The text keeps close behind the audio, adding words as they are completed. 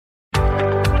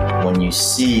when you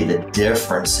see the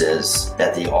differences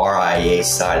that the RIA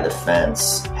side of the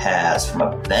fence has from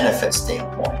a benefit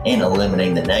standpoint and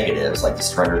eliminating the negatives like the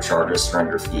surrender charges,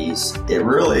 surrender fees, it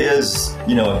really is,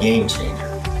 a game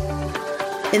changer.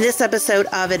 In this episode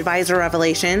of Advisor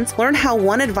Revelations, learn how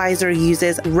one advisor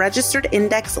uses registered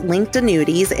index-linked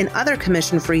annuities and other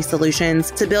commission-free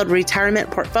solutions to build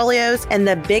retirement portfolios and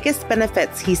the biggest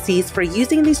benefits he sees for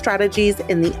using these strategies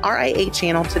in the RIA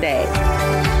channel today.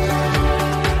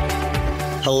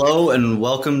 Hello and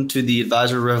welcome to the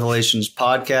Advisor Revelations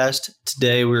podcast.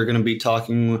 Today we're going to be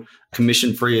talking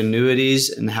commission-free annuities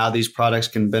and how these products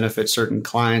can benefit certain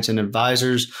clients and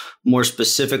advisors. More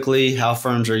specifically, how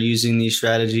firms are using these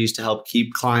strategies to help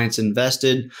keep clients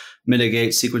invested,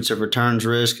 mitigate sequence of returns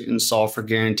risk, and solve for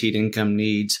guaranteed income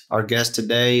needs. Our guest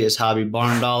today is Hobby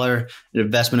Barndollar, an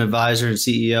investment advisor and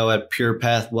CEO at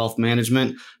PurePath Wealth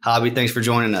Management. Hobby, thanks for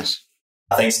joining us.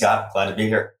 Thanks, Scott. Glad to be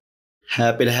here.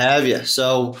 Happy to have you.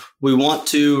 So we want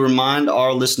to remind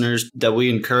our listeners that we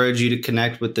encourage you to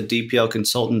connect with the DPL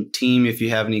consultant team if you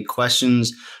have any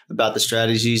questions about the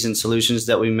strategies and solutions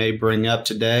that we may bring up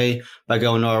today by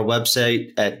going to our website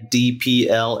at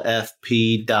dplfp.com.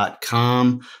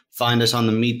 Find us on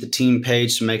the Meet the Team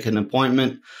page to make an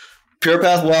appointment.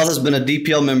 PurePath Wealth has been a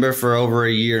DPL member for over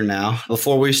a year now.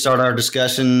 Before we start our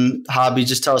discussion, Hobby,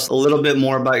 just tell us a little bit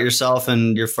more about yourself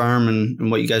and your firm and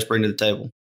what you guys bring to the table.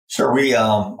 Sure.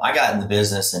 I got in the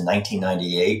business in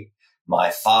 1998.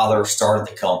 My father started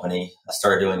the company. I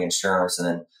started doing insurance and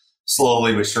then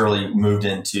slowly but surely moved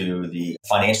into the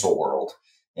financial world.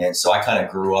 And so I kind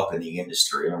of grew up in the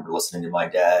industry. I remember listening to my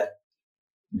dad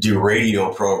do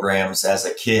radio programs as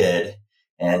a kid.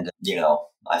 And,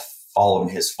 I followed in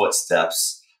his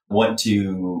footsteps, went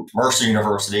to Mercer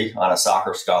University on a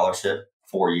soccer scholarship,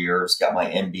 4 years, got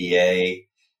my MBA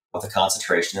with a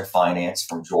concentration in finance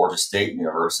from Georgia State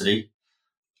University.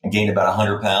 I gained about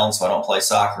 100 pounds, so I don't play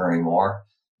soccer anymore.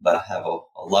 But I have a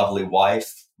lovely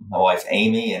wife, my wife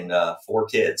Amy, and 4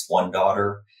 kids, 1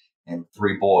 daughter and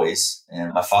 3 boys.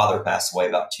 And my father passed away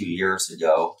about 2 years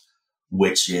ago,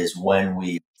 which is when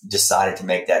we decided to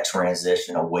make that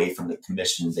transition away from the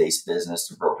commission-based business,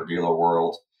 the broker-dealer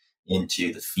world,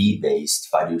 into the fee-based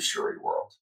fiduciary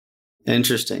world.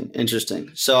 Interesting.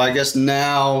 So I guess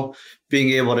now being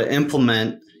able to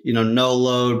implement, no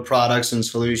load products and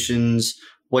solutions,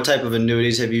 what type of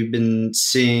annuities have you been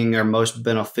seeing are most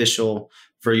beneficial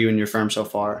for you and your firm so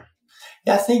far?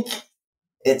 Yeah, I think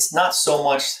it's not so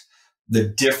much the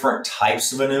different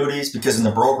types of annuities, because in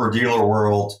the broker-dealer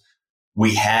world,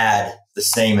 we had the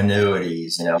same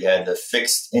annuities. You had the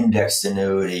fixed index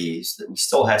annuities that we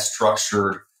still had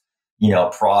structured,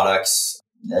 products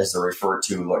as they're referred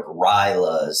to, like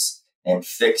RILAs and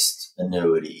fixed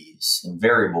annuities and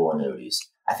variable annuities.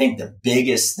 I think the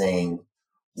biggest thing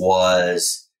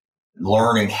was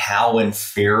learning how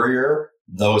inferior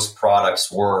those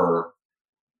products were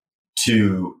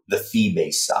to the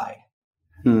fee-based side.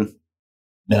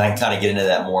 Then I can kind of get into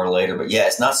that more later. But yeah,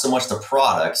 it's not so much the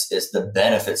products, it's the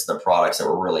benefits of the products that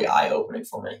were really eye-opening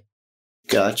for me.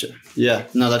 Gotcha. Yeah.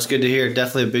 No, that's good to hear.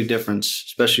 Definitely a big difference,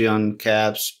 especially on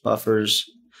caps, buffers.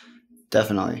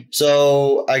 Definitely.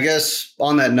 So I guess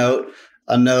on that note,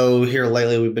 I know here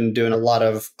lately we've been doing a lot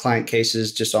of client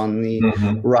cases just on the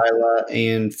RILA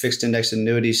and fixed index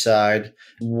annuity side.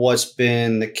 What's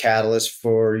been the catalyst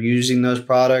for using those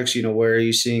products? Where are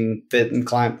you seeing fit in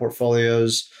client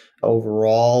portfolios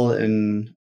overall?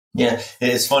 And yeah,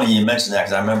 it's funny you mentioned that,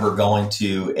 because I remember going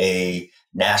to a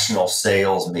national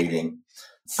sales meeting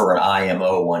for an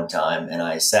IMO one time, and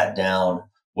I sat down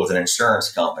with an insurance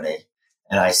company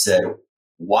and I said,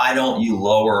 why don't you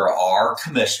lower our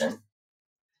commission,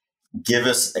 give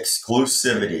us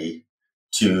exclusivity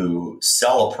to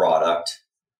sell a product,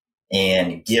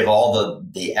 and give all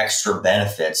the extra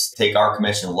benefits, take our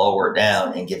commission, lower it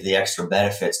down, and give the extra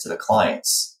benefits to the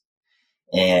clients.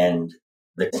 And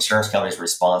the insurance company's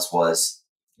response was,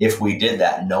 if we did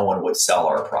that, no one would sell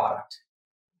our product.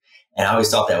 And I always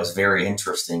thought that was very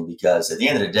interesting, because at the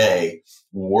end of the day,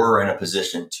 we're in a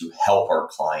position to help our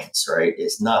clients, right?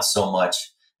 It's not so much,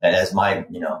 as my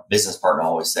business partner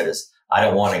always said, is I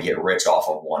don't want to get rich off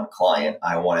of one client.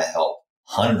 I want to help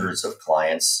hundreds of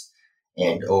clients.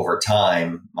 And over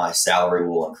time, my salary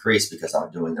will increase because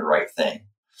I'm doing the right thing.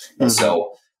 And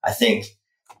so I think,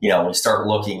 when you start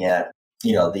looking at,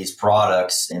 these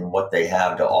products and what they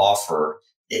have to offer,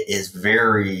 it is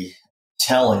very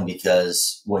telling,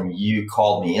 because when you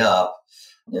called me up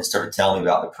and started telling me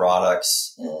about the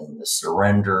products and the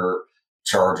surrender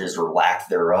charges or lack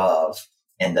thereof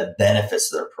and the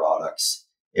benefits of their products,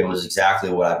 it was exactly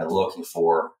what I've been looking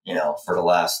for, for the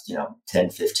last, 10,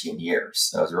 15 years.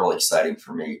 So it was really exciting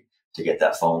for me to get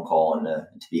that phone call and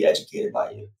to be educated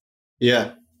by you.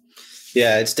 Yeah.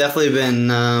 Yeah, it's definitely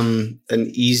been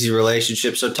an easy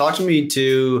relationship. So talk to me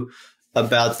too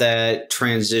about that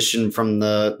transition from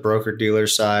the broker-dealer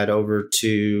side over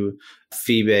to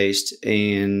fee-based,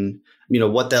 and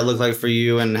what that looked like for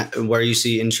you, and where you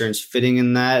see insurance fitting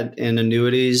in that, and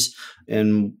annuities,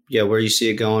 and where you see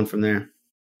it going from there.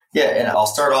 Yeah, and I'll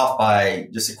start off by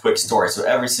just a quick story. So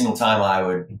every single time I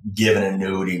would give an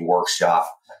annuity workshop,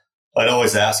 I'd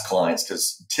always ask clients,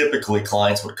 because typically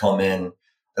clients would come in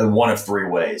one of three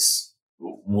ways.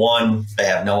 One, they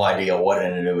have no idea what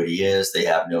an annuity is. They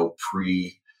have no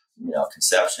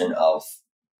conception of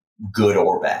good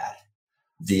or bad.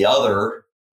 The other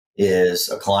is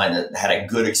a client that had a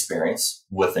good experience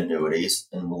with annuities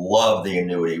and loved the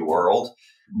annuity world.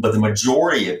 But the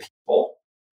majority of people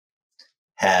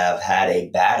have had a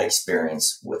bad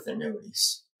experience with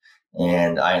annuities.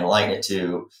 And I enlighten it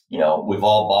to, we've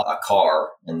all bought a car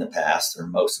in the past, or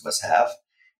most of us have,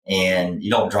 and you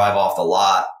don't drive off the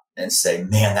lot and say,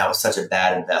 man, that was such a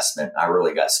bad investment. I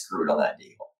really got screwed on that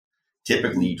deal.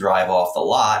 Typically you drive off the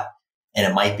lot and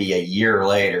it might be a year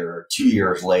later or 2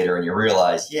 years later, and you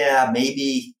realize,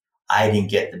 maybe I didn't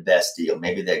get the best deal.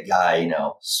 Maybe that guy,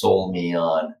 sold me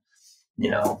on,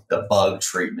 the bug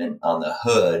treatment on the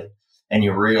hood. And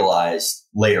you realize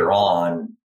later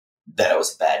on that it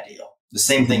was a bad deal. The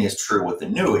same thing is true with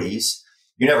annuities.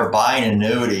 You never buy an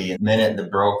annuity, and the minute the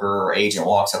broker or agent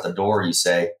walks out the door, you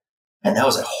say, man, that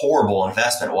was a horrible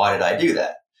investment. Why did I do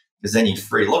that? Because then you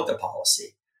free look the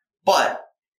policy. But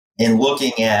in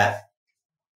looking at,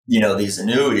 these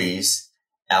annuities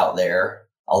out there,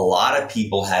 a lot of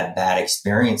people had bad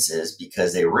experiences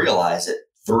because they realize it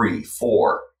 3,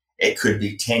 4, it could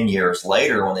be 10 years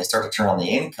later when they start to turn on the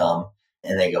income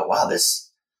and they go, wow,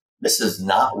 this is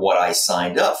not what I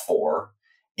signed up for.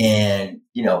 And,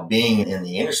 being in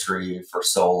the industry for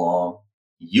so long,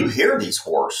 you hear these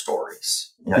horror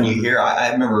stories. I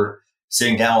remember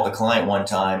sitting down with a client one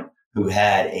time who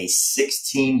had a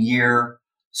 16-year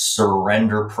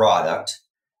surrender product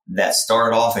that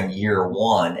started off in year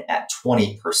 1 at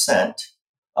 20%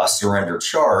 a surrender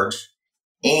charge.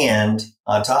 And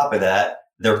on top of that,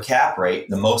 their cap rate,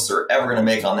 the most they're ever going to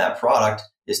make on that product,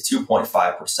 is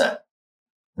 2.5%.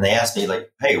 And they asked me,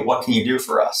 like, hey, what can you do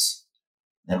for us?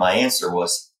 And my answer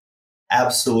was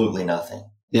absolutely nothing.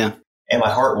 Yeah. And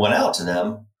my heart went out to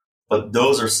them. But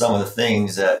those are some of the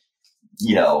things that,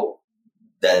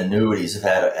 that annuities have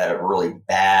had a really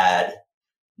bad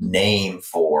name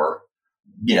for,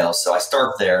 so I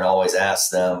start there and always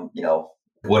ask them,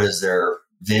 what is their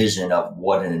vision of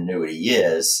what an annuity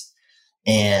is?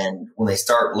 And when they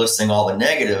start listing all the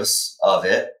negatives of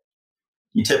it,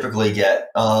 you typically get,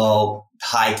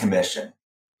 high commission.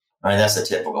 Right? That's a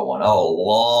typical one.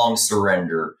 Long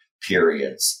surrender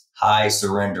periods, high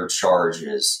surrender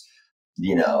charges.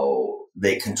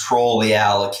 They control the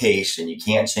allocation. You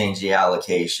can't change the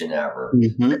allocation ever.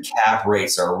 Mm-hmm. The cap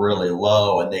rates are really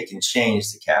low and they can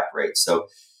change the cap rate. So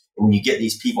when you get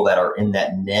these people that are in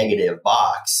that negative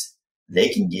box, they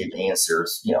can give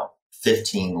answers,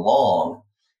 15 long.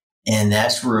 And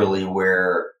that's really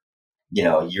where,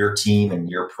 your team and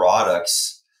your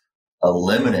products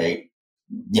eliminate,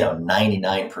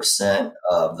 99%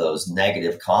 of those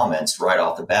negative comments right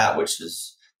off the bat, which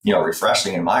is,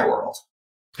 refreshing in my world.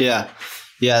 Yeah.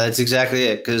 Yeah, that's exactly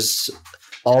it. Because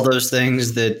all those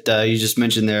things that you just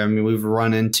mentioned there, we've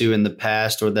run into in the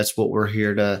past, or that's what we're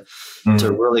here to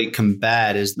really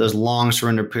combat, is those long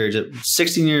surrender periods.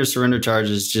 16 years surrender charge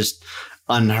is just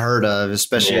unheard of,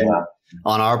 especially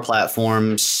on our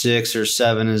platform. 6 or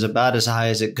 7 is about as high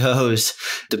as it goes,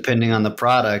 depending on the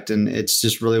product. And it's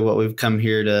just really what we've come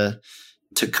here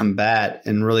to combat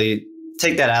and really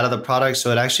take that out of the product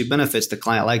so it actually benefits the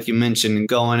client, like you mentioned,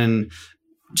 going and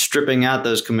stripping out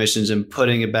those commissions and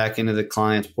putting it back into the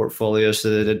client's portfolio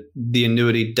so that the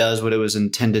annuity does what it was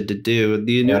intended to do.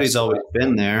 The annuity's always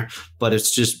been there, but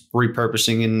it's just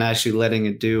repurposing and actually letting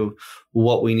it do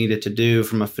what we need it to do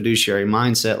from a fiduciary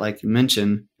mindset, like you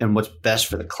mentioned, and what's best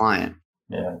for the client.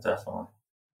 Yeah, definitely. All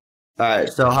right.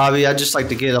 So, Javi, I'd just like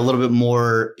to get a little bit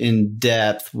more in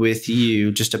depth with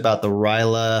you just about the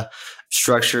RILA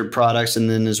structured products, and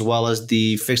then as well as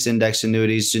the fixed index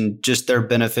annuities and just their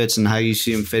benefits and how you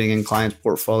see them fitting in clients'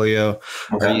 portfolio.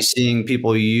 Okay. Are you seeing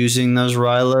people using those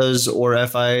RILAs or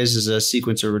FIAs as a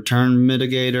sequencer return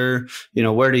mitigator?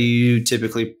 Where do you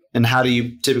typically, and how do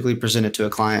you typically present it to a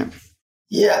client?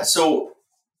 Yeah. So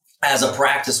as a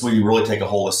practice, we really take a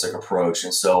holistic approach.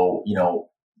 And so,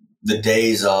 the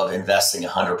days of investing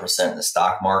 100% in the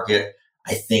stock market,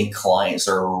 I think clients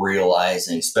are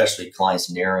realizing, especially clients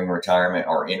nearing retirement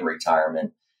or in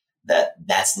retirement, that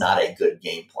that's not a good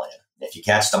game plan. If you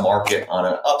catch the market on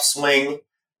an upswing,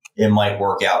 it might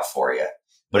work out for you.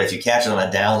 But if you catch it on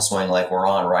a downswing like we're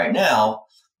on right now,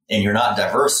 and you're not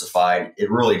diversified,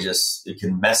 it really it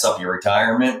can mess up your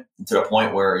retirement to the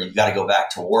point where you've got to go back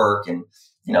to work. And,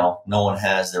 no one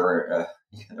has their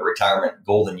the retirement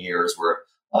golden years where,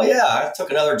 oh yeah, I took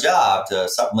another job to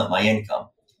supplement my income.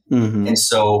 Mm-hmm. And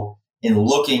so in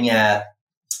looking at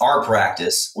our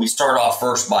practice, we start off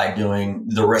first by doing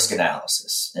the risk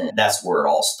analysis. And that's where it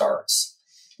all starts.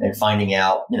 And finding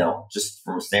out, just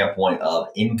from a standpoint of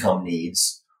income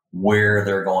needs, where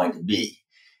they're going to be.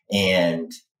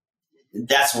 And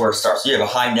that's where it starts. You have a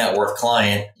high net worth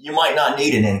client, you might not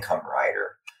need an income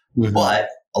rider. Mm-hmm. But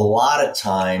a lot of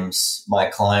times my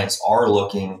clients are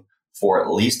looking for at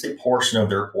least a portion of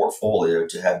their portfolio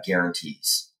to have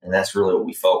guarantees. And that's really what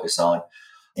we focus on.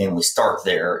 And we start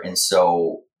there. And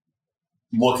so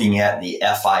looking at the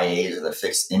FIAs, or the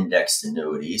fixed index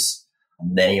annuities,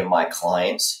 many of my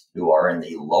clients who are in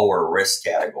the lower risk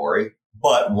category,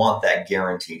 but want that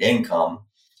guaranteed income,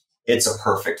 it's a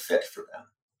perfect fit for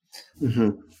them.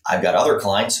 Mm-hmm. I've got other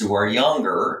clients who are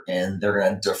younger and they're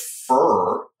going to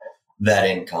defer that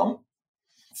income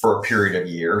for a period of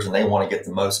years, and they want to get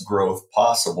the most growth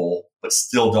possible, but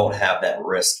still don't have that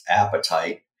risk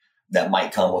appetite that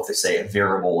might come with, say, a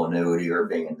variable annuity or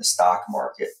being in the stock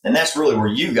market. And that's really where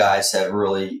you guys have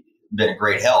really been a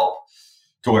great help,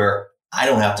 to where I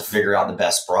don't have to figure out the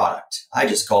best product. I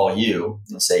just call you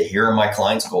and say, here are my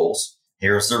clients' goals.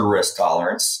 Here's their risk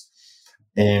tolerance.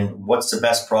 And what's the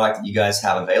best product that you guys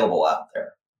have available out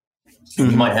there? Mm-hmm.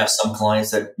 You might have some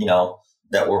clients that,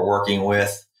 that we're working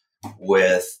with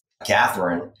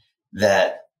Catherine,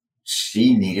 that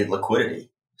she needed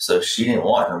liquidity. So she didn't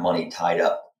want her money tied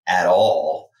up at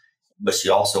all, but she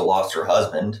also lost her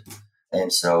husband.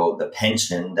 And so the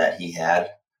pension that he had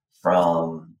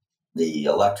from the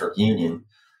electric union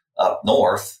up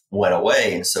north went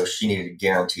away. And so she needed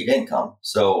guaranteed income.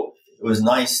 So it was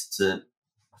nice to,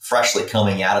 freshly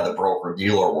coming out of the broker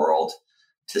dealer world,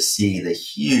 to see the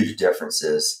huge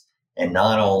differences and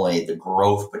not only the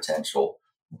growth potential,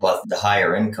 but the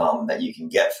higher income that you can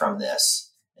get from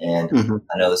this. And mm-hmm.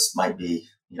 I know this might be,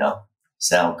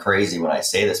 sound crazy when I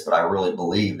say this, but I really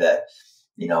believe that,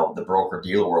 the broker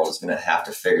dealer world is going to have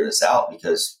to figure this out,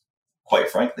 because quite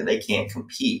frankly, they can't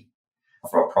compete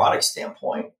from a product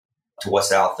standpoint to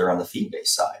what's out there on the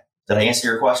fee-based side. Did I answer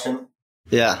your question?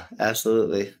 Yeah,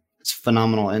 absolutely. It's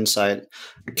phenomenal insight.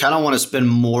 I kind of want to spend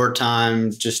more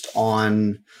time just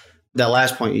on that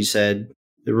last point you said.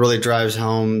 It really drives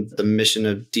home the mission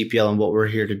of DPL and what we're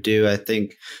here to do. I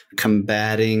think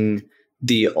combating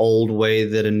the old way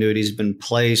that annuities have been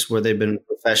placed, where they've been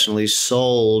professionally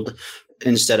sold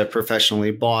instead of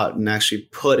professionally bought and actually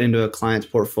put into a client's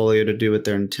portfolio to do what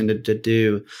they're intended to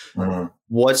do. Mm-hmm.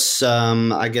 What's,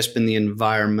 I guess, been the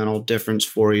environmental difference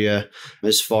for you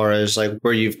as far as like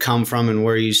where you've come from and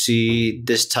where you see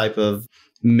this type of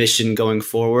mission going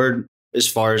forward, as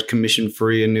far as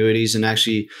commission-free annuities and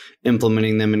actually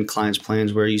implementing them in clients'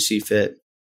 plans where you see fit?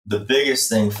 The biggest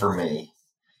thing for me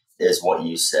is what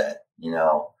you said.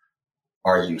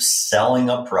 Are you selling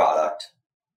a product,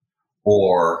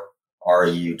 or are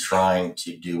you trying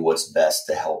to do what's best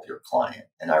to help your client?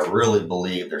 And I really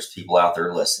believe there's people out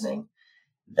there listening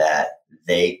that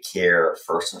they care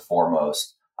first and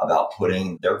foremost about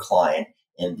putting their client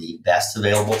in the best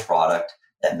available product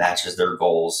that matches their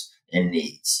goals and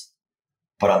needs.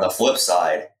 But on the flip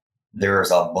side,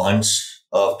 there's a bunch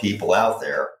of people out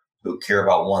there who care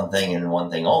about one thing and one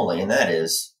thing only, and that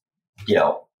is,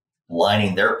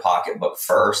 lining their pocketbook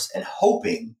first and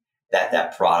hoping that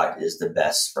that product is the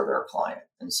best for their client.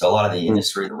 And so a lot of the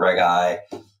industry, the Reg I,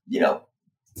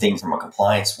 things from a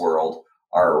compliance world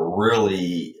are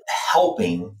really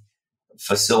helping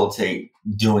facilitate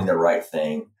doing the right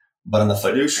thing. But on the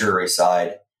fiduciary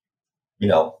side,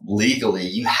 legally,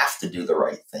 you have to do the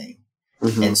right thing.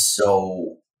 Mm-hmm. And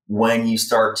so when you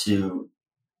start to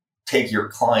take your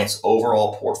client's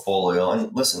overall portfolio,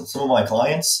 and listen, some of my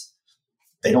clients,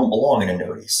 they don't belong in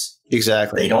annuities.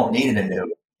 Exactly. They don't need an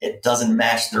annuity. It doesn't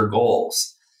match their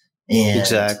goals. And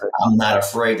exactly. I'm not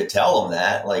afraid to tell them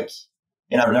that.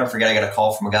 I'll never forget, I got a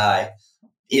call from a guy.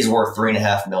 He's worth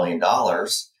 $3.5 million.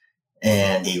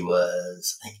 And he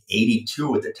was,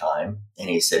 82 at the time. And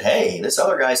he said, hey, this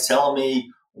other guy's telling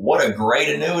me what a great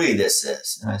annuity this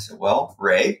is. And I said, well,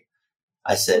 Ray,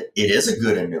 I said, it is a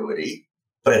good annuity,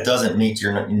 but it doesn't meet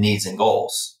your needs and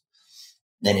goals.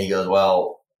 Then he goes,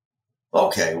 well,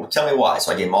 okay, well, tell me why.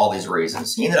 So I gave him all these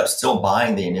reasons. He ended up still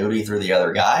buying the annuity through the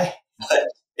other guy. But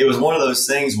it was one of those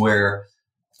things where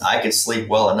I could sleep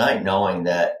well at night knowing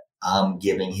that I'm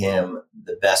giving him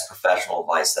the best professional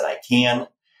advice that I can.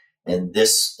 In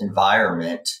this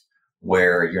environment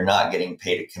where you're not getting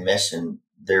paid a commission,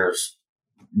 there's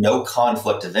no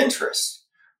conflict of interest,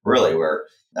 really, where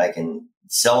I can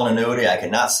sell an annuity, I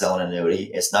can not sell an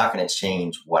annuity. It's not going to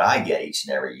change what I get each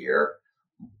and every year,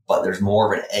 but there's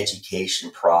more of an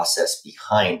education process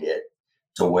behind it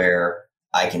to where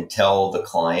I can tell the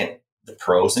client the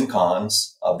pros and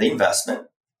cons of the investment,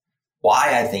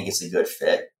 why I think it's a good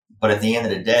fit. But at the end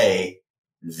of the day,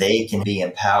 they can be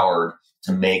empowered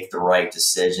to make the right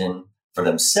decision for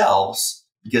themselves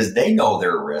because they know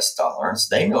their risk tolerance,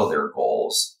 they know their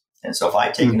goals. And so if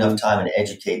I take enough time and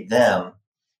educate them,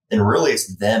 then really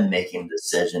it's them making the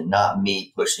decision, not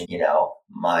me pushing,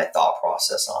 my thought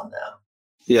process on them.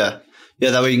 Yeah. Yeah.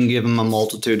 That way you can give them a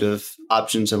multitude of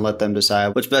options and let them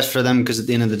decide what's best for them, because at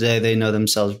the end of the day, they know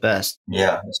themselves best.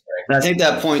 Yeah, that's right. And I think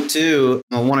that point too,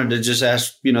 I wanted to just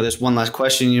ask, this one last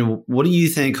question. What do you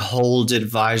think holds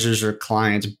advisors or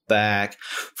clients back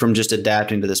from just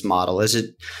adapting to this model? Is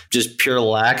it just pure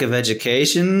lack of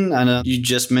education? I know you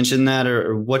just mentioned that,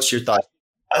 or what's your thought?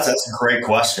 That's a great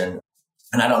question.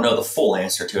 And I don't know the full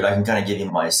answer to it. I can kind of give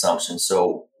you my assumption.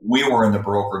 So we were in the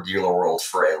broker-dealer world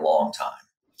for a long time.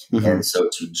 Mm-hmm. And so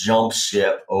to jump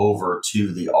ship over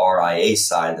to the RIA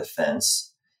side of the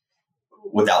fence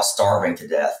without starving to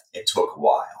death, it took a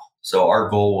while. So our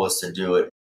goal was to do it,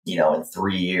 in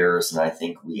 3 years. And I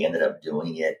think we ended up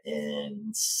doing it in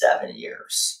 7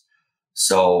 years.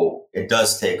 So it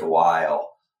does take a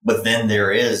while. But then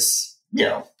there is,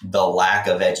 the lack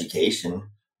of education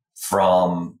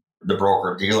from the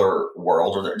broker-dealer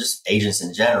world, or just agents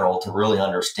in general, to really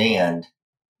understand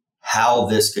how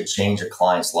this could change a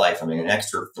client's life. I mean, an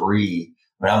extra 3,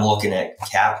 when I'm looking at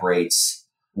cap rates,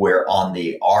 where on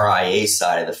the RIA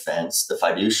side of the fence, the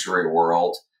fiduciary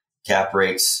world, cap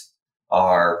rates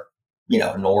are,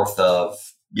 north of,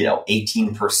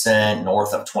 18%,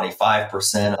 north of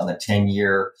 25% on the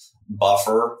 10-year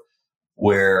buffer,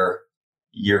 where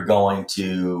you're going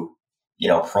to,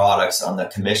 products on the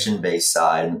commission-based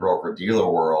side in the broker-dealer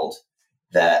world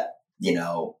that,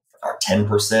 are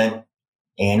 10%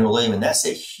 annually. I mean, that's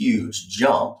a huge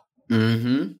jump.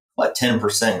 Mm-hmm. Like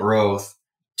 10% growth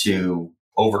to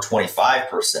over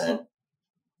 25%.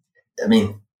 I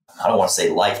mean, I don't want to say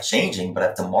life-changing, but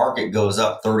if the market goes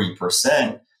up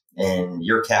 30% and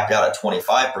you're capped out at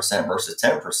 25% versus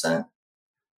 10%,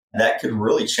 that could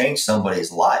really change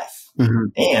somebody's life. Mm-hmm.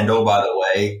 And, oh, by the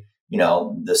way,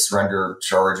 the surrender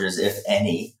charges, if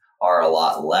any, are a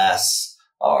lot less,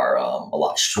 are a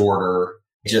lot shorter.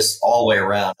 Just all the way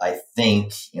around, I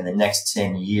think in the next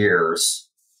 10 years,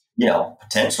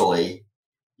 potentially,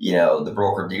 the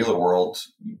broker-dealer world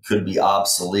could be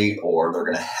obsolete, or they're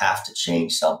going to have to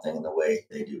change something in the way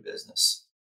they do business.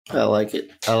 I like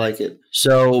it.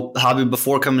 So, Hobby,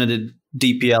 before coming to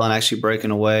DPL and actually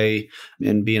breaking away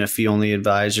and being a fee-only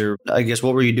advisor, I guess,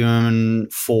 what were you doing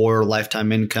for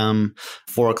lifetime income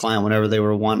for a client whenever they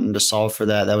were wanting to solve for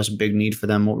that? That was a big need for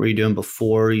them. What were you doing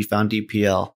before you found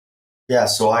DPL? Yeah,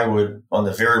 so I would, on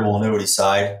the variable annuity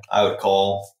side, I would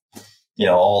call,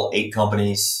 all 8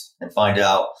 companies and find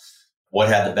out what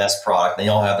had the best product. They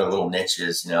all have their little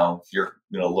niches. If you're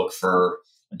going to look for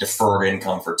deferred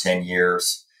income for 10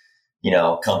 years,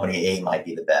 company A might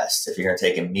be the best. If you're going to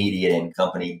take immediate in,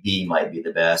 company B might be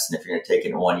the best. And if you're going to take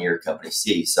in 1 year, company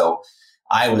C. So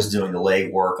I was doing the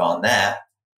legwork on that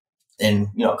and,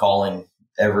 calling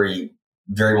every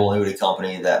variable annuity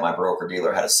company that my broker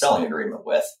dealer had a selling agreement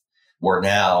with, where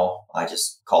now I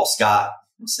just call Scott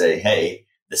and say, hey,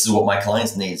 this is what my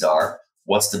client's needs are.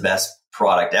 What's the best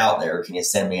product out there? Can you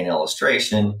send me an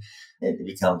illustration? It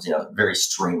becomes, very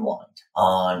streamlined.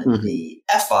 On the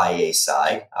FIA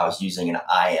side, I was using an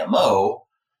IMO,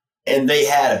 and they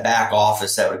had a back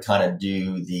office that would kind of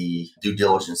do the due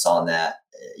diligence on that.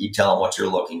 You tell them what you're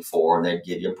looking for, and they'd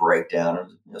give you a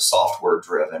breakdown, software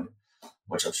driven,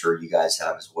 which I'm sure you guys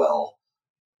have as well.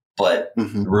 But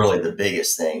really the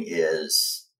biggest thing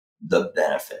is the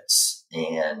benefits.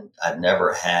 And I've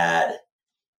never had,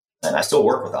 and I still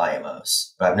work with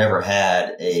IMOs, but I've never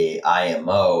had a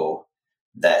IMO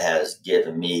that has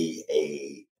given me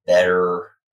a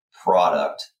better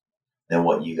product than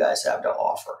what you guys have to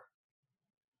offer.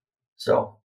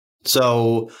 So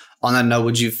on that note,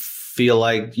 would you feel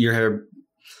like you're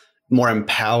more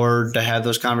empowered to have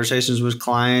those conversations with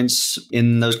clients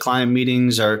in those client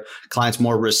meetings? Are clients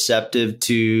more receptive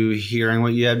to hearing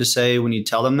what you have to say when you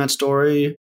tell them that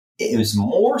story? It was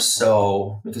more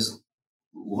so because,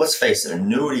 let's face it,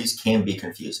 annuities can be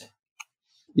confusing.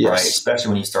 Yes. Right? Especially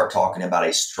when you start talking about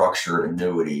a structured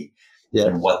annuity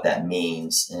and what that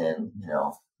means. And,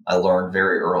 I learned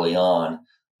very early on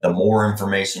the more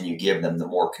information you give them, the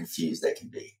more confused they can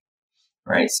be,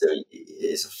 right? So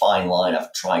it's a fine line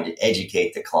of trying to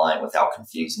educate the client without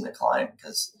confusing the client,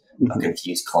 because a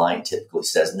confused client typically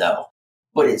says no.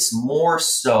 But it's more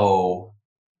so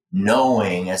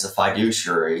knowing as a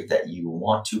fiduciary that you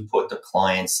want to put the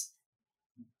client's,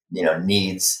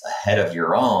 needs ahead of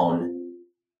your own,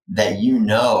 that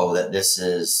that this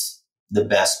is the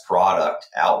best product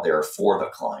out there for the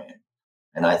client.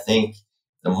 And I think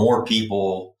the more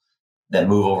people that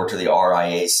move over to the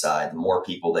RIA side, the more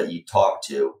people that you talk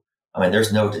to,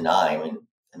 there's no denying.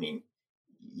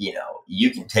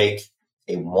 You can take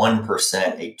a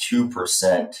 1%, a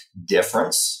 2%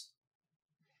 difference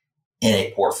in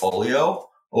a portfolio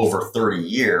over 30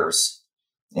 years,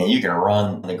 and you can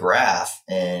run the graph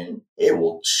and it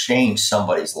will change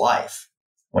somebody's life.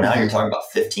 Well, now you're talking about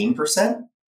 15%.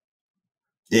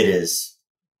 It is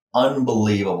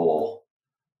unbelievable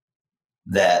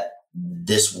that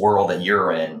this world that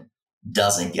you're in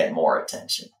doesn't get more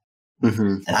attention.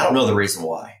 And I don't know the reason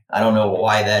why. I don't know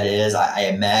why that is. I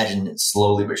imagine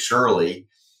slowly but surely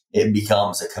it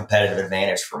becomes a competitive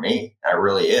advantage for me. It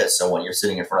really is. So when you're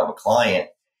sitting in front of a client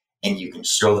and you can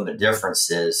show them the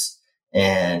differences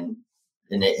and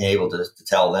able to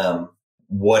tell them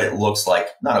what it looks like,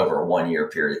 not over a 1 year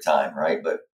period of time, right?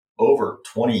 But over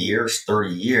 20 years,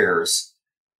 30 years,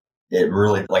 it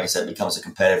really, like I said, becomes a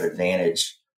competitive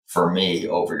advantage for me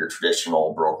over your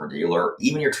traditional broker dealer,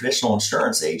 even your traditional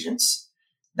insurance agents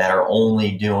that are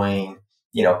only doing,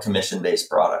 commission-based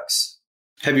products.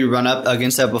 Have you run up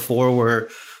against that before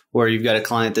where you've got a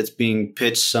client that's being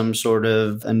pitched some sort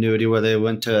of annuity where they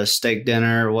went to a steak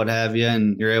dinner or what have you,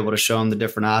 and you're able to show them the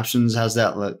different options? How's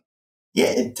that look? Yeah,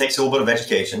 it takes a little bit of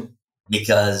education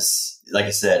because, like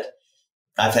I said,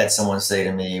 I've had someone say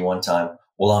to me one time,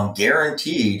 well, I'm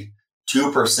guaranteed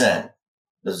 2%.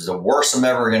 This is the worst I'm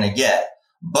ever going to get,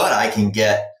 but I can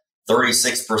get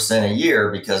 36% a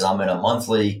year because I'm in a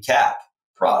monthly cap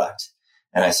product.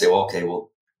 And I say, well,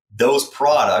 those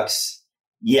products,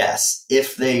 yes,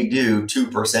 if they do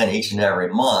 2% each and every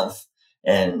month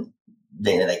and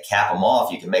they cap them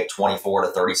off, you can make 24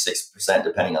 to 36%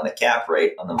 depending on the cap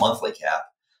rate on the monthly cap.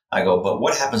 I go, but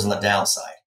what happens on the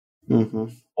downside?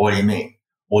 What do you mean?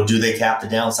 Well, do they cap the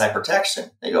downside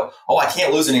protection? They go, oh, I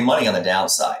can't lose any money on the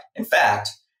downside. In fact,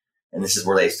 and this is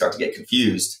where they start to get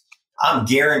confused, I'm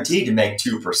guaranteed to make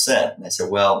 2%. And I said,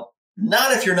 well,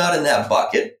 not if you're not in that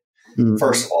bucket,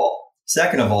 first of all.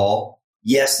 Second of all,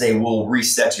 yes, they will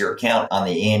reset your account on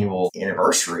the annual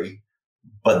anniversary,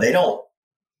 but they don't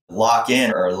lock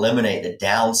in or eliminate the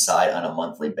downside on a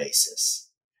monthly basis.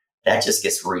 That just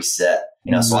gets reset.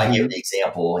 So I give the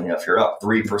example, if you're up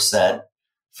 3%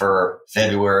 for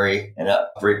February and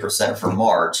up 3% for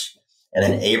March, and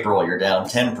then April, you're down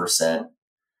 10%,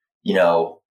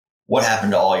 what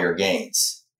happened to all your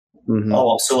gains?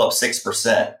 Oh, I'm still up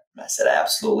 6%. I said,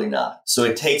 absolutely not. So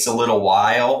it takes a little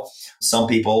while. Some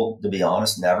people, to be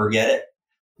honest, never get it.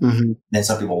 Then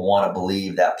some people want to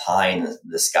believe that pie in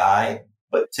the sky.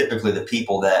 But typically the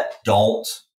people that don't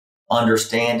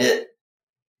understand it,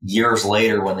 years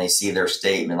later when they see their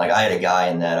statement, like I had a guy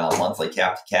in that monthly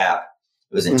cap to cap,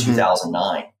 it was in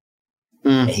 2009.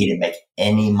 And he didn't make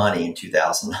any money in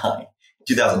 2009.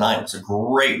 2009 was a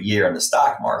great year in the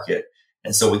stock market.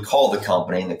 And so we called the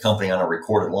company, and the company on a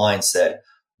recorded line said,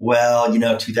 well,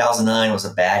 2009 was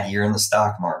a bad year in the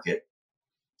stock market.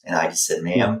 And I just said,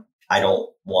 ma'am, I don't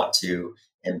want to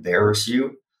embarrass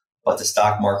you, but the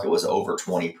stock market was over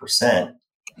 20%.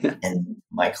 And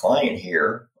my client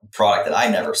here, a product that I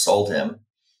never sold him,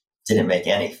 didn't make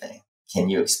anything. Can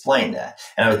you explain that?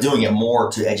 And I was doing it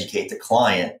more to educate the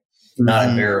client, not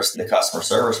embarrass the customer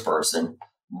service person.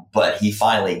 But he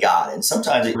finally got it. And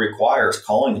sometimes it requires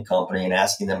calling the company and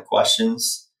asking them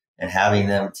questions and having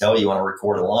them tell you on a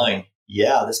recorded line,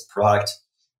 yeah, this product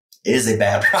is a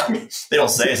bad product. They don't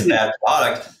say it's a bad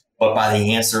product, but by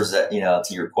the answers that,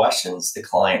 to your questions, the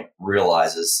client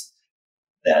realizes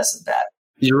that it's bad.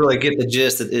 You really get the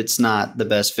gist that it's not the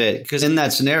best fit. Because in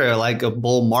that scenario, like a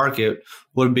bull market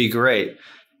would be great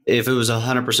if it was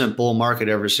 100% bull market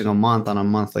every single month on a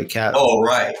monthly cap. Oh,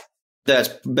 right. That's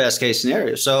best case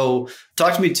scenario. So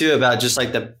talk to me too about just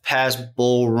like the past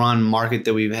bull run market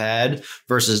that we've had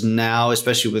versus now,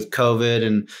 especially with COVID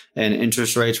and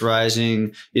interest rates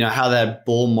rising, how that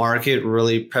bull market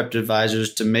really prepped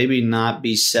advisors to maybe not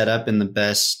be set up in the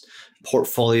best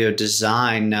portfolio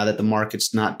design now that the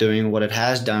market's not doing what it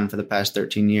has done for the past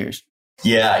 13 years.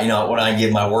 Yeah. When I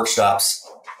give my workshops,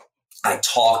 I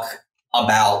talk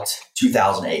about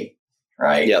 2008,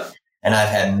 right? Yep. And I've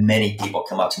had many people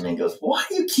come up to me and goes, why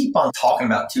do you keep on talking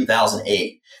about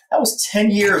 2008? That was 10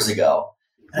 years ago.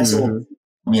 And I said, well,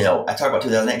 I talk about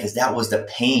 2008 because that was the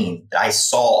pain that I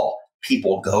saw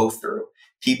people go through.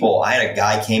 I had a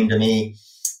guy came to me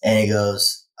and he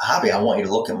goes, Hobby, I want you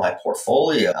to look at my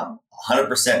portfolio. I'm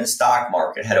 100% in the stock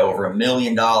market, had over $1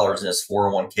 million in his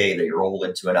 401k that he rolled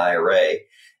into an IRA,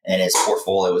 and his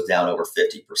portfolio was down over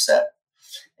 50%.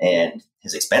 And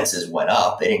his expenses went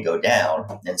up, they didn't go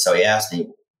down. And so he asked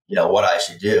me, what I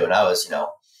should do. And I was,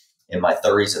 in my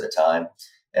 30s at the time.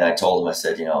 And I told him, I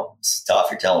said, it's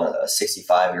tough. You're telling a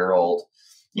 65-year-old,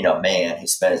 man who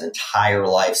spent his entire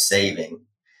life saving.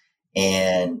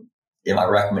 And my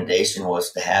recommendation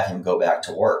was to have him go back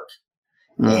to work.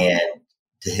 And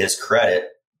to his credit,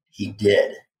 he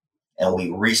did. And we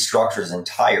restructured his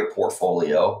entire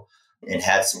portfolio and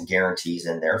had some guarantees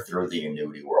in there through the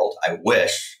annuity world. I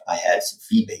wish I had some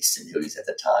fee-based annuities at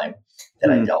the time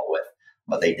that I dealt with,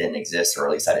 but they didn't exist, or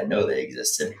at least I didn't know they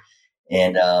existed.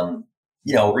 And,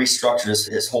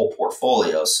 restructured his whole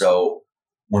portfolio. So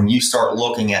when you start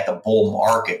looking at the bull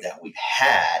market that we've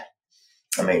had,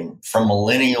 I mean, from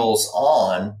millennials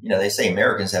on, they say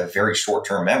Americans have very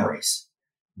short-term memories.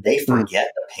 They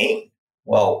forget the pain.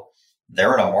 Well,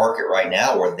 they're in a market right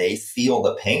now where they feel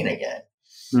the pain again.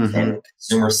 And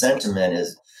consumer sentiment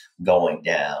is going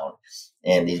down.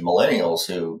 And these millennials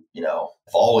who, have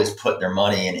always put their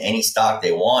money in any stock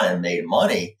they want and made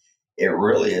money, it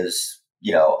really is,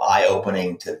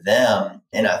 eye-opening to them.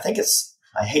 And I think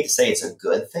I hate to say it's a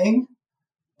good thing,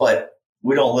 but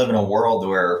we don't live in a world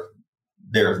where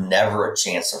there's never a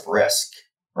chance of risk,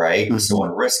 right? So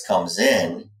when risk comes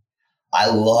in, I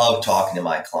love talking to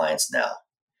my clients now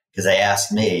because they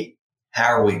ask me, how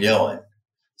are we doing?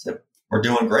 So we're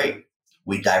doing great.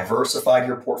 We diversified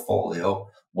your portfolio.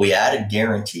 We added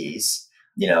guarantees,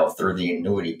 through the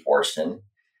annuity portion.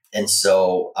 And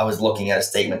so I was looking at a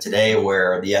statement today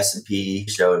where the S&P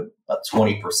showed a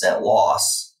 20%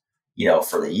 loss,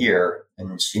 for the year,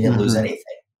 and she didn't lose anything.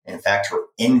 In fact, her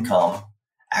income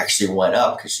actually went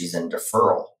up because she's in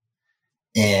deferral.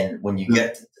 And when you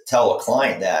get to tell a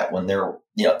client that, when they're,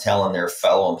 telling their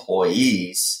fellow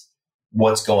employees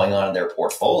what's going on in their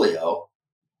portfolio,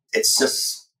 it's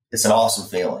an awesome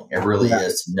feeling. It really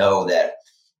is to know that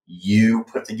you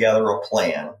put together a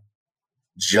plan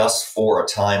just for a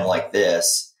time like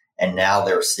this. And now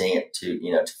they're seeing it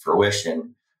to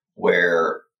fruition,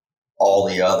 where all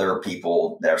the other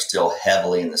people that are still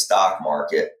heavily in the stock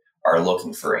market are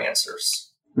looking for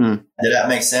answers. Did that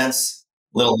make sense?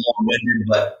 A little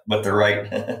long-winded, but they're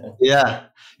right. Yeah.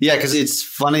 Because it's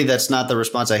funny. That's not the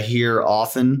response I hear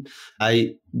often.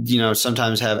 I,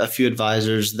 sometimes have a few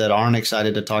advisors that aren't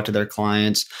excited to talk to their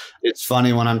clients. It's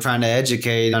funny when I'm trying to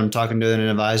educate, I'm talking to an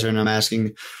advisor and I'm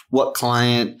asking what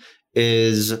client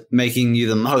is making you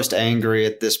the most angry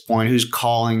at this point, who's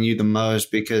calling you the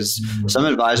most, because some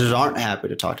advisors aren't happy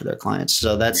to talk to their clients.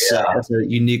 So that's a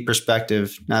unique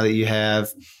perspective. Now that you have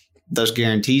those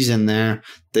guarantees in there,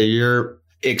 that you're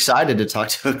excited to talk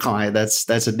to a client.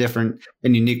 That's a different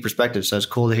and unique perspective. So it's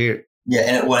cool to hear. Yeah.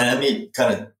 And let me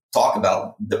kind of talk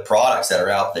about the products that are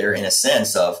out there in a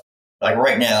sense of, like,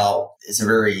 right now, it's a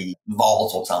very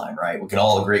volatile time, right? We can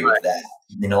all agree with that.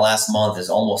 The last month is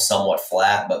almost somewhat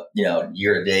flat, but,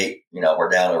 year to date, we're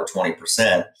down over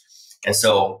 20%. And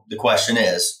so the question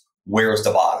is, where's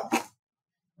the bottom,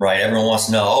 right? Everyone wants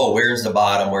to know, where's the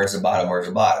bottom? Where's the bottom? Where's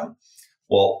the bottom?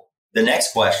 Well, the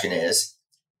next question is,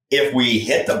 if we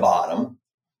hit the bottom,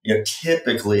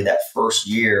 typically that first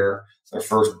year, the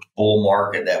first bull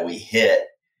market that we hit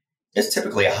is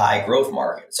typically a high growth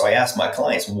market. So I ask my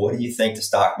clients, what do you think the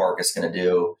stock market's going to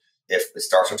do if it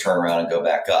starts to turn around and go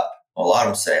back up? Well, a lot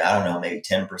of them say, I don't know, maybe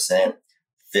 10%,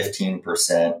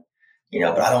 15%,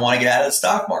 but I don't want to get out of the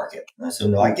stock market. And I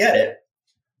said, no, I get it.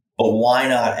 But why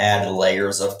not add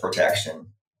layers of protection?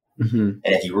 And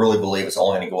if you really believe it's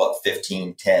only going to go up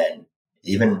 15, 10,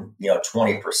 even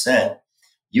 20%,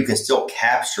 you can still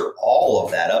capture all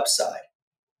of that upside,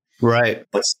 right?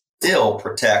 But still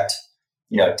protect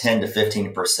 10 to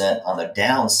 15% on the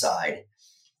downside.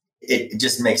 It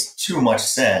just makes too much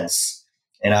sense.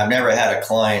 And I've never had a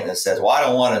client that says, well, I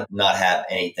don't want to not have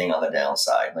anything on the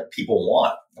downside. Like, people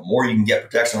want, the more you can get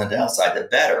protection on the downside, the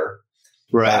better.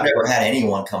 Right. I've never had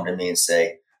anyone come to me and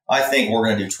say, I think we're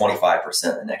going to do 25%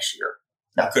 the next year.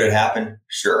 Now, could it happen?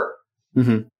 Sure.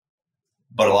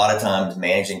 But a lot of times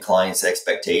managing clients'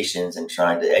 expectations and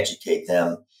trying to educate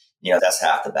them, that's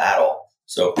half the battle.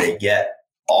 So if they get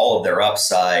all of their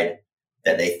upside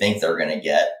that they think they're going to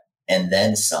get, and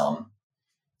then some,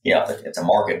 if the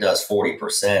market does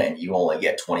 40% and you only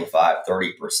get 25,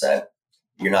 30%,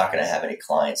 you're not going to have any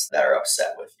clients that are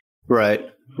upset with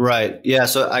you. Right. Yeah.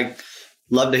 So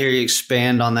Love to hear you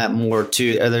expand on that more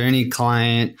too. Are there any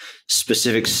client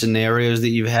specific scenarios that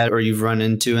you've had or you've run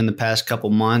into in the past couple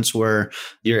months where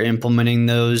you're implementing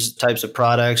those types of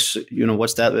products?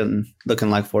 What's that been looking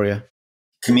like for you?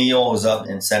 Camille was up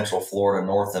in Central Florida,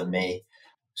 north of me.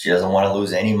 She doesn't want to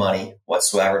lose any money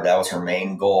whatsoever. That was her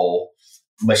main goal,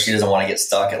 but she doesn't want to get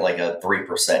stuck at like a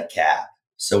 3% cap.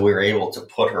 So we were able to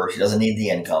put her, she doesn't need the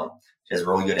income. She has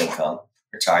really good income,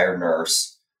 retired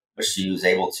nurse, but she was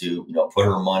able to, put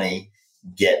her money,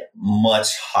 get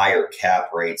much higher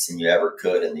cap rates than you ever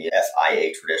could in the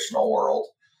FIA traditional world.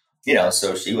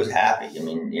 So she was happy. I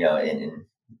mean, and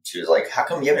she was like, how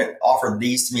come you haven't offered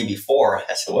these to me before?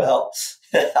 I said, well,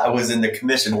 I was in the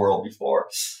commission world before.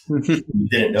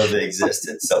 Didn't know they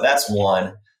existed. So that's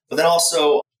one. But then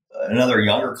also another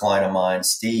younger client of mine,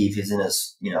 Steve, he's in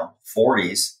his,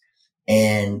 40s,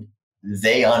 and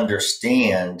they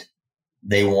understand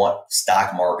they want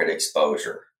stock market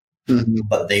exposure,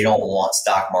 but they don't want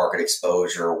stock market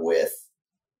exposure with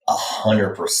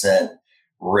 100%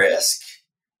 risk,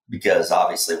 because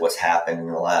obviously what's happened in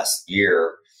the last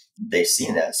year, they've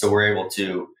seen that. So we're able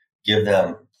to give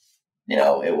them,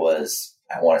 it was,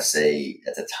 I want to say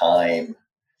at the time,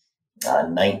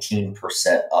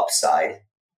 19% upside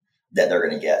that they're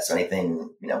going to get. So anything,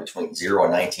 between 0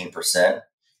 and 19%,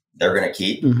 they're going to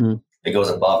keep. If it goes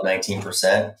above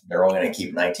 19%, they're only going to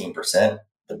keep 19%,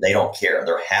 but they don't care.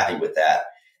 They're happy with that.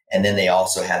 And then they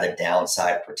also have the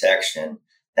downside protection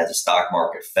that the stock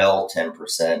market fell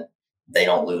 10%. They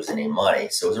don't lose any money.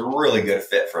 So it's a really good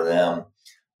fit for them.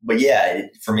 But yeah,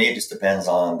 for me, it just depends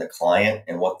on the client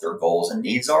and what their goals and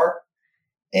needs are.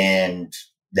 And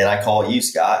then I call you,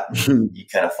 Scott. You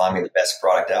kind of find me the best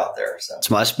product out there. So it's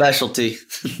my specialty.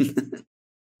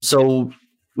 So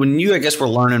when you, I guess, were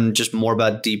learning just more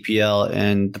about DPL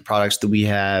and the products that we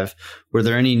have, were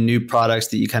there any new products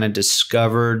that you kind of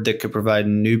discovered that could provide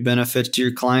new benefits to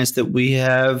your clients that we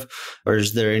have? Or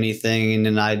is there anything in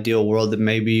an ideal world that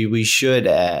maybe we should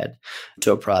add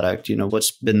to a product?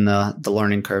 What's been the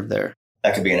learning curve there?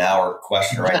 That could be an hour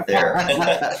question right there.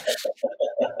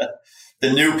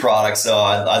 The new products. So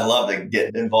I'd love to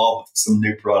get involved with some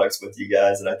new products with you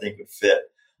guys that I think would fit.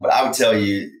 But I would tell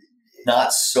you,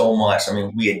 not so much. I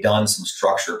mean, we had done some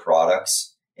structured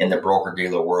products in the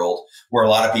broker-dealer world where a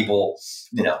lot of people,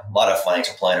 a lot of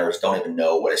financial planners don't even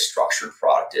know what a structured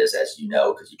product is, as you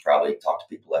know, because you probably talk to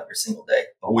people every single day.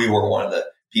 But we were one of the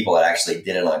people that actually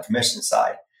did it on the commission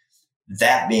side.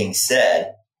 That being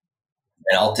said,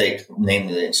 and I'll name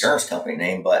the insurance company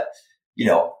name, but,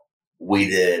 we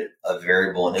did a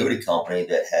variable annuity company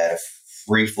that had a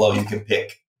free flow. You can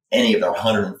pick any of their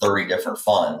 130 different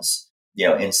funds,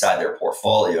 inside their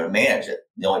portfolio and manage it.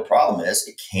 The only problem is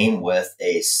it came with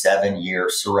a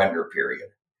 7-year surrender period,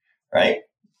 right?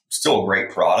 Still a great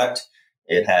product.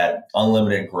 It had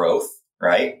unlimited growth,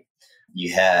 right?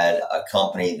 You had a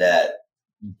company that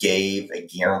gave a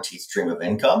guaranteed stream of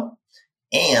income,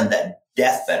 and that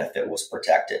death benefit was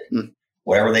protected.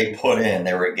 Whatever they put in,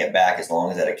 they were to get back as long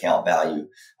as that account value,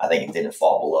 I think it didn't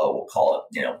fall below, we'll call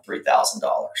it,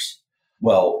 $3,000.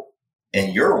 Well,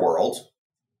 in your world,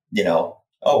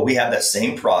 we have that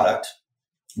same product.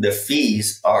 The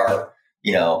fees are,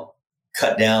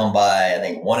 cut down by, I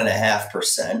think,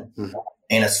 1.5%,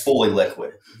 and it's fully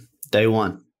liquid. Day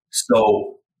one.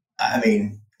 So, I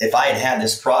mean, if I had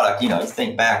this product,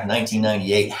 think back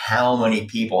 1998, how many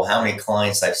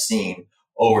clients I've seen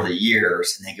over the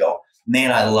years, and they go,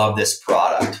 man, I love this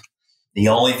product. The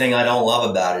only thing I don't love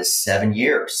about it is 7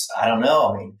 years. I don't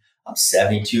know. I mean, I'm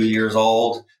 72 years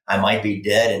old. I might be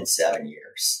dead in 7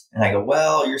 years. And I go,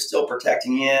 well, you're still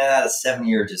protecting. Yeah, the 7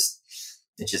 year it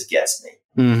just gets me.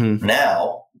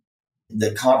 Now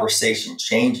the conversation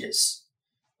changes.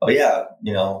 Oh yeah,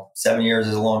 7 years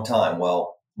is a long time.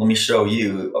 Well, let me show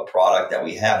you a product that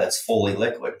we have that's fully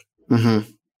liquid.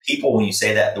 People, when you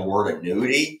say that the word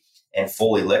annuity and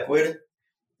fully liquid,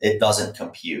 it doesn't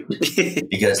compute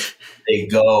because they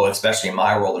go, especially in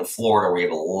my world in Florida, we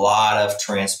have a lot of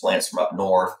transplants from up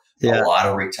north, a lot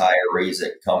of retirees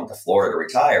that come to Florida to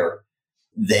retire.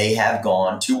 They have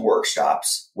gone to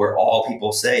workshops where all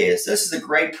people say is, this is a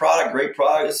great product,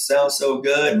 this sounds so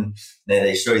good. And then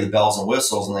they show you the bells and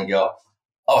whistles and they go,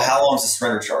 oh, how long is the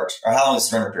surrender charge? Or how long is the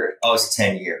surrender period? Oh, it's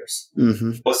 10 years.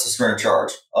 What's the surrender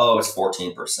charge? Oh, it's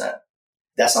 14%.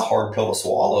 That's a hard pill to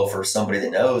swallow for somebody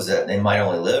that knows that they might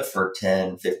only live for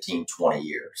 10, 15, 20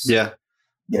 years. Yeah.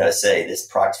 To say this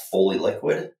product's fully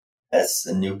liquid, that's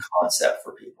a new concept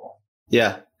for people.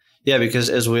 Yeah. Yeah, because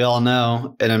as we all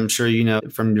know, and I'm sure you know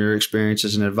from your experience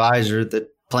as an advisor, that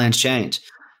plans change.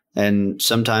 And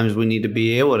sometimes we need to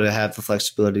be able to have the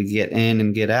flexibility to get in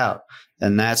and get out.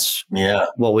 And that's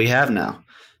what we have now.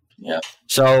 Yeah.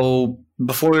 So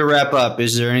before we wrap up,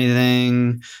 is there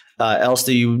anything else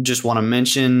that you just want to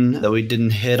mention that we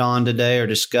didn't hit on today or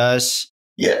discuss?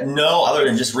 Yeah, no, other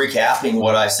than just recapping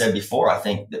what I said before, I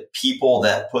think that people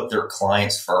that put their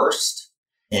clients first,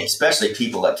 and especially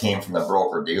people that came from the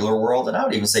broker-dealer world, and I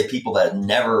would even say people that had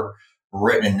never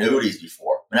written annuities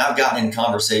before. And I've gotten in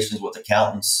conversations with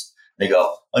accountants. They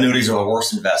go, annuities are the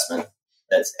worst investment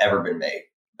that's ever been made.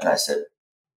 And I said,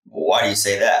 well, why do you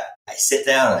say that? I sit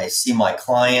down and I see my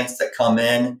clients that come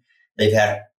in. They've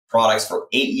had products for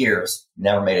 8 years,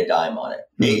 never made a dime on it.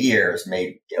 8 years,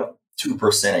 made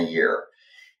 2% a year.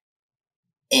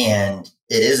 And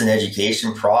it is an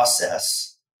education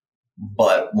process.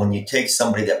 But when you take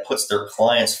somebody that puts their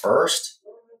clients first,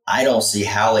 I don't see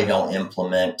how they don't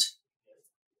implement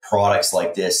products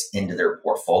like this into their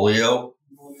portfolio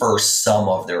for some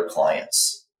of their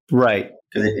clients. Right.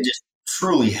 Because it just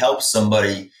truly helps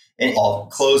somebody. And I'll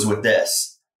close with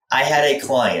this. I had a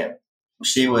client.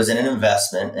 She was in an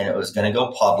investment and it was going to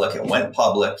go public. It went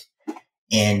public.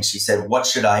 And she said, what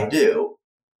should I do?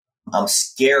 I'm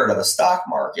scared of the stock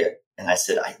market. And I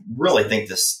said, I really think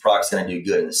this product's going to do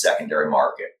good in the secondary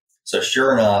market. So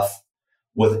sure enough,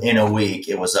 within a week,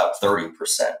 it was up 30%.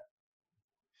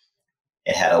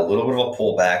 It had a little bit of a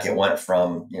pullback. It went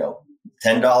from, $10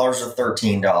 to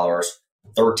 $13,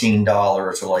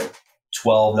 $13 to like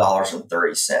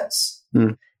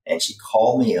 $12.30. And she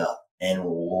called me up and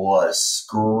was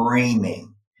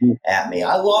screaming at me.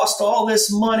 I lost all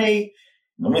this money.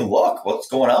 Let me look, what's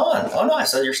going on? Oh no, I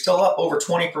said, you're still up over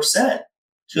 20%.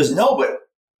 She goes, no, but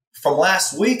from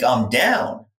last week, I'm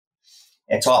down.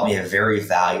 It taught me a very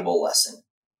valuable lesson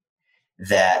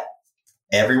that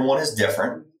everyone is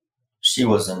different. She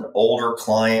was an older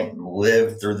client,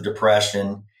 lived through the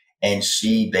Depression, and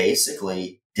she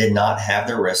basically did not have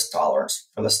the risk tolerance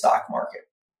for the stock market.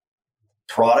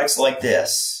 Products like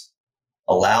this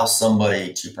allow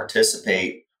somebody to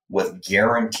participate with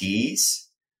guarantees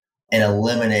and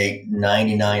eliminate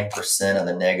 99% of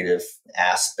the negative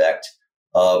aspect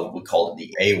of, we called it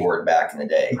the A word back in the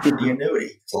day, the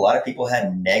annuity. So a lot of people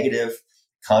had negative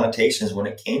connotations when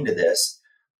it came to this.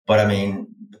 But I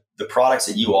mean, the products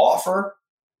that you offer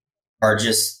are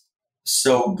just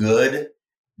so good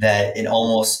that it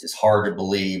almost is hard to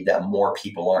believe that more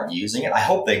people aren't using it. I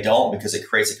hope they don't, because it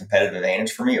creates a competitive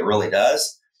advantage for me. It really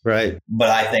does. Right. But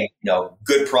I think,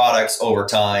 good products over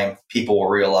time, people will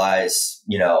realize,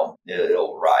 it'll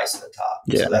rise to the top.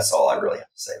 Yeah. So that's all I really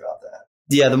have to say about that.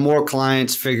 Yeah. The more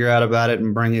clients figure out about it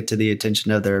and bring it to the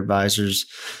attention of their advisors,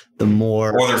 the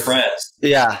more. Or their friends.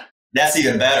 Yeah. That's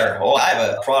even better. Oh, I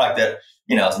have a product that,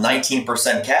 is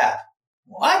 19% cap.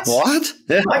 What?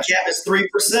 My cap is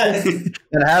 3%.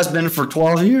 It has been for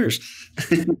 12 years.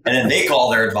 And then they call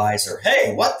their advisor.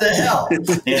 Hey, what the hell?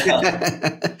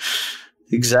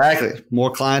 Exactly.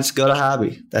 More clients go to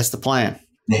Hobby. That's the plan.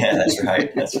 Yeah, that's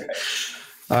right.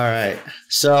 All right.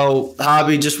 So,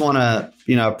 Hobby, just want to,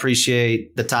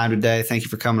 appreciate the time today. Thank you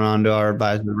for coming on to our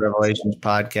Advisor Revelations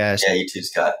podcast. Yeah, you too,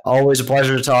 Scott. Always a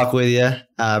pleasure to talk with you.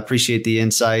 Appreciate the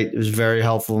insight. It was very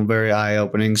helpful and very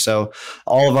eye-opening. So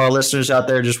all of our listeners out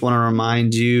there, just want to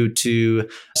remind you to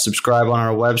subscribe on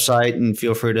our website and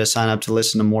feel free to sign up to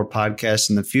listen to more podcasts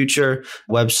in the future.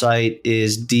 Website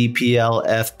is dplfp.com.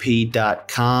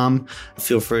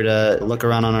 Feel free to look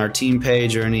around on our team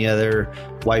page or any other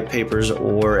white papers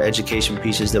or education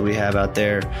pieces that we have out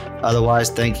there. Otherwise,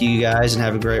 thank you guys and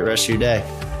have a great rest of your day.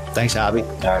 Thanks, Hobby. All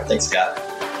right. Thanks, Scott.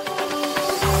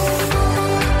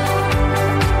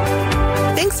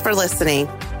 Thanks for listening.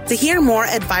 To hear more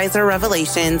Advisor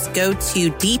Revelations, go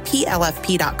to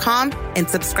dplfp.com and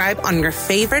subscribe on your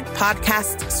favorite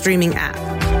podcast streaming app.